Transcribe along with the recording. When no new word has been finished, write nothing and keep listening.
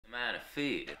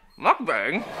LLC.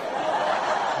 Mukbang?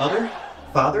 Mother?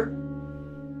 Father?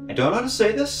 I don't know how to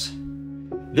say this.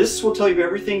 This will tell you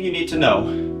everything you need to know.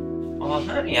 Well,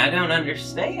 honey, I don't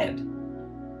understand.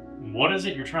 What is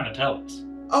it you're trying to tell us?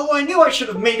 Oh, I knew I should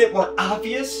have made it more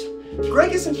obvious.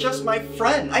 Greg isn't just my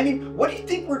friend. I mean, what do you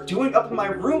think we're doing up in my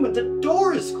room when the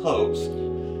door is closed?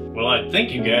 Well, I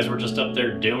think you guys were just up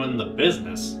there doing the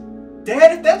business.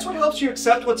 Dad, if that's what helps you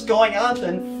accept what's going on,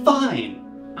 then fine.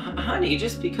 Honey,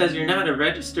 just because you're not a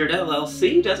registered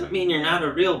LLC doesn't mean you're not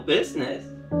a real business.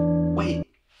 Wait,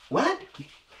 what?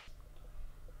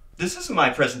 This isn't my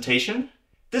presentation.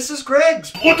 This is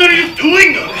Greg's. What are you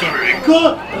doing, Greg?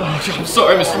 God. Oh, I'm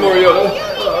sorry, Mr. Morioda.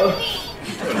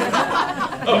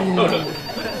 Oh, no.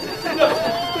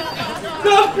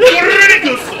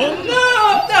 No!